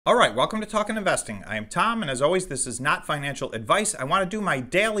All right, welcome to Talkin' Investing. I am Tom, and as always, this is not financial advice. I want to do my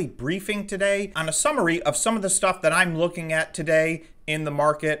daily briefing today on a summary of some of the stuff that I'm looking at today in the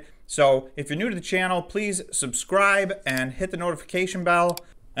market. So if you're new to the channel, please subscribe and hit the notification bell.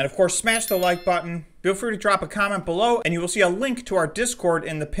 And of course, smash the like button. Feel free to drop a comment below, and you will see a link to our Discord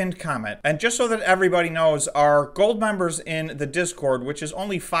in the pinned comment. And just so that everybody knows, our gold members in the Discord, which is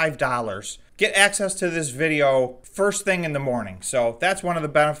only $5, get access to this video first thing in the morning. So that's one of the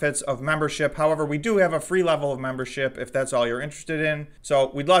benefits of membership. However, we do have a free level of membership if that's all you're interested in.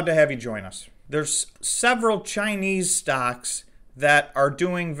 So we'd love to have you join us. There's several Chinese stocks that are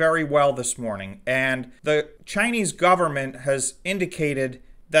doing very well this morning. And the Chinese government has indicated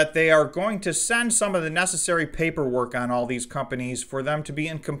that they are going to send some of the necessary paperwork on all these companies for them to be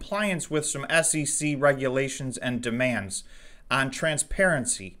in compliance with some SEC regulations and demands on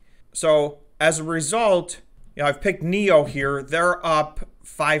transparency. So as a result, I've picked NIO here. They're up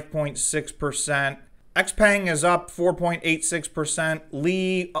 5.6%. XPeng is up 4.86%.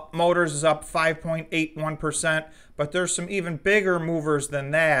 Li Motors is up 5.81%. But there's some even bigger movers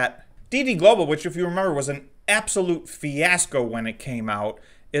than that. DD Global, which if you remember was an absolute fiasco when it came out,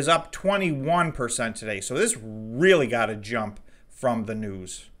 is up 21% today. So this really got a jump from the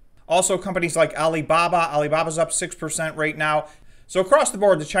news. Also, companies like Alibaba's up 6% right now. So across the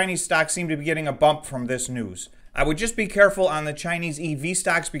board, the Chinese stocks seem to be getting a bump from this news. I would just be careful on the Chinese EV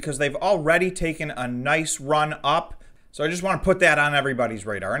stocks because they've already taken a nice run up. So I just want to put that on everybody's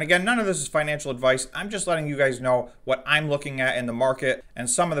radar. And again, none of this is financial advice. I'm just letting you guys know what I'm looking at in the market and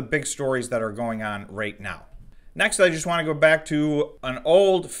some of the big stories that are going on right now. Next, I just want to go back to an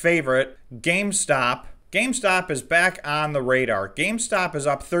old favorite, GameStop. GameStop is back on the radar. GameStop is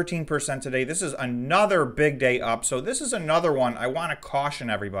up 13% today. This is another big day up. So this is another one I want to caution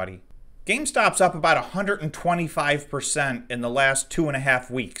everybody. GameStop's up about 125% in the last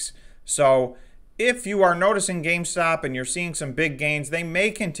 2.5 weeks. So if you are noticing GameStop and you're seeing some big gains, they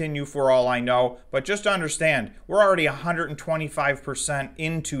may continue for all I know. But just understand, we're already 125%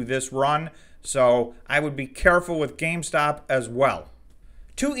 into this run. So I would be careful with GameStop as well.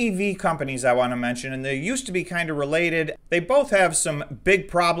 Two EV companies I want to mention, and they used to be kind of related. They both have some big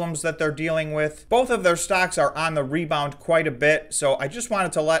problems that they're dealing with. Both of their stocks are on the rebound quite a bit, so I just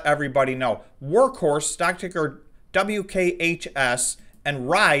wanted to let everybody know. Workhorse, stock ticker WKHS, and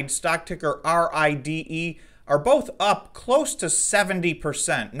Ride, stock ticker RIDE, are both up close to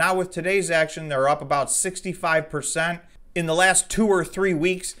 70%. Now with today's action, they're up about 65% in the last 2 or 3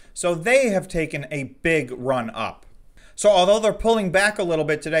 weeks, so they have taken a big run up. So although they're pulling back a little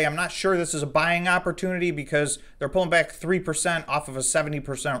bit today, I'm not sure this is a buying opportunity because they're pulling back 3% off of a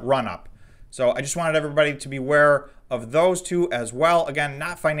 70% run up. So I just wanted everybody to be aware of those two as well. Again,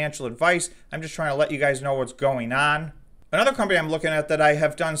 not financial advice. I'm just trying to let you guys know what's going on. Another company I'm looking at that I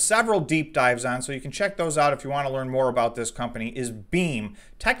have done several deep dives on, so you can check those out if you want to learn more about this company, is Beam.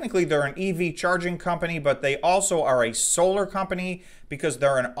 Technically, they're an EV charging company, but they also are a solar company because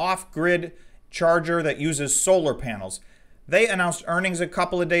they're an off-grid charger that uses solar panels. They announced earnings a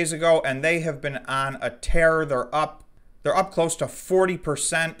couple of days ago, and they have been on a tear. They're up close to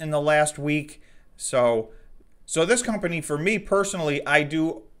 40% in the last week. So this company, for me personally, I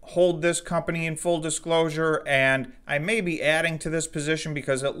do hold this company in full disclosure, and I may be adding to this position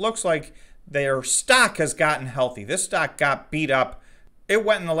because it looks like their stock has gotten healthy. This stock got beat up. It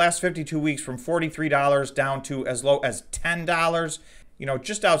went in the last 52 weeks from $43 down to as low as $10. You know,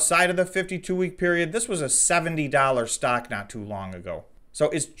 just outside of the 52-week period, this was a $70 stock not too long ago. So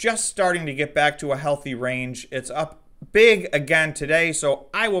it's just starting to get back to a healthy range. It's up big again today, so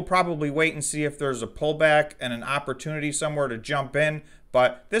I will probably wait and see if there's a pullback and an opportunity somewhere to jump in.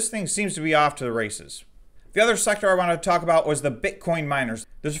 But this thing seems to be off to the races. The other sector I wanted to talk about was the Bitcoin miners.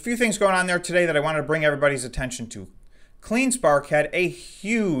 There's a few things going on there today that I wanted to bring everybody's attention to. CleanSpark had a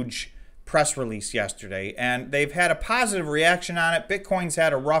huge press release yesterday, and they've had a positive reaction on it. Bitcoin's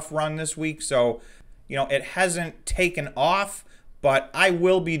had a rough run this week, so it hasn't taken off, but I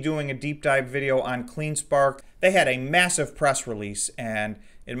will be doing a deep dive video on CleanSpark. They had a massive press release, and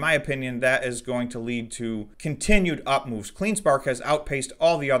in my opinion, that is going to lead to continued up moves. CleanSpark has outpaced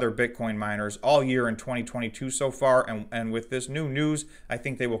all the other Bitcoin miners all year in 2022 so far, and with this new news, I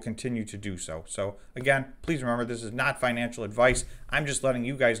think they will continue to do so. So again, please remember, this is not financial advice. I'm just letting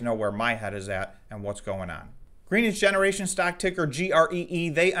you guys know where my head is at and what's going on. Greenwich Generation, stock ticker GREE,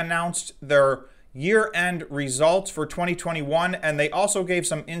 they announced their year-end results for 2021, and they also gave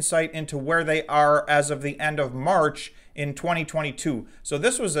some insight into where they are as of the end of March in 2022. So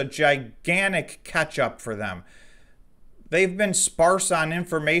this was a gigantic catch-up for them. They've been sparse on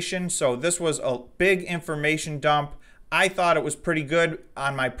information, so this was a big information dump. I thought it was pretty good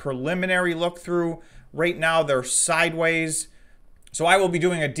on my preliminary look through. Right now they're sideways. So I will be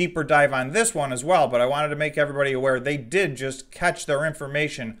doing a deeper dive on this one as well, but I wanted to make everybody aware they did just catch their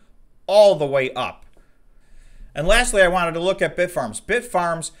information all the way up. And lastly, I wanted to look at Bitfarms.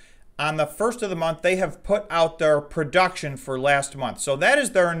 Bitfarms, on the first of the month, they have put out their production for last month. So that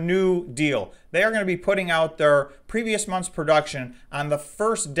is their new deal. They are going to be putting out their previous month's production on the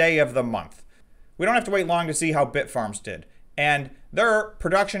first day of the month. We don't have to wait long to see how Bitfarms did. And their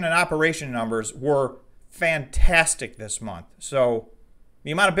production and operation numbers were fantastic this month. So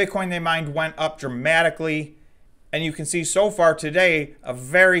the amount of Bitcoin they mined went up dramatically. And you can see so far today a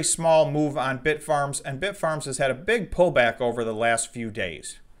very small move on Bitfarms. And Bitfarms has had a big pullback over the last few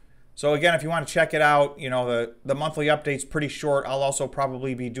days. So again, if you want to check it out, you know, the monthly update's pretty short. I'll also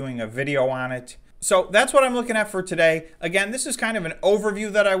probably be doing a video on it. So that's what I'm looking at for today. Again, this is kind of an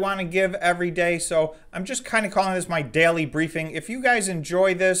overview that I want to give every day. So I'm just kind of calling this my daily briefing. If you guys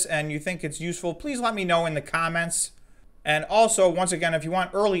enjoy this and you think it's useful, please let me know in the comments. And also, once again, if you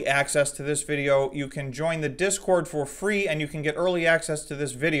want early access to this video, you can join the Discord for free and you can get early access to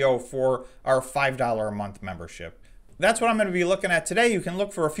this video for our $5 a month membership. That's what I'm going to be looking at today. You can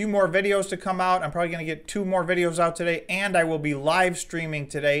look for a few more videos to come out. I'm probably going to get 2 more videos out today, and I will be live streaming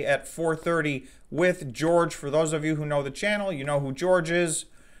today at 4:30 with George. For those of you who know the channel, you know who George is.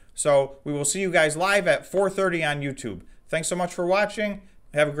 So we will see you guys live at 4:30 on YouTube. Thanks so much for watching.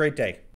 Have a great day.